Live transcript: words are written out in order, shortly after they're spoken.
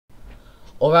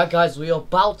Alright guys, we are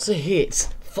about to hit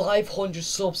 500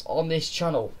 subs on this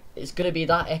channel. It's going to be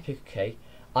that epic, okay?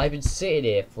 I've been sitting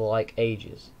here for like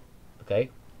ages, okay?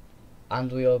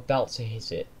 And we are about to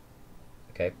hit it,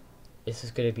 okay? This is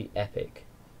going to be epic.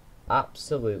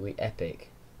 Absolutely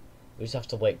epic. We just have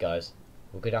to wait, guys.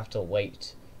 We're going to have to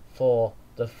wait for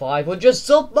the 500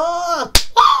 sub mark!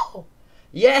 Oh!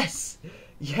 Yes!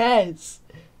 Yes!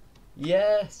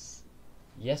 Yes!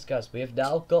 Yes guys, we have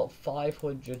now got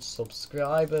 500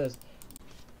 subscribers.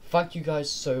 Thank you guys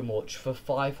so much for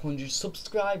 500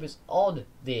 subscribers on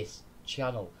this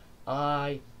channel.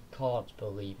 I can't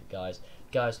believe it, guys.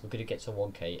 Guys, we're going to get to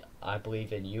 1k. I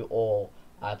believe in you all.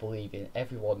 I believe in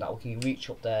everyone that we can reach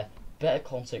up there. Better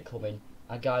content coming.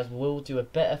 And guys, we'll do a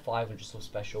better 500 sub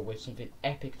special with something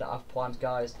epic that I've planned,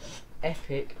 guys.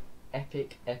 Epic,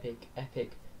 epic, epic,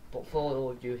 epic. But for all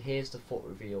of you, here's the foot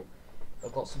reveal.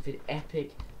 I've got something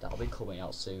epic that'll be coming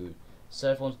out soon.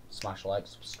 So everyone, smash like,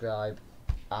 subscribe,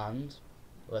 and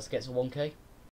let's get to 1k.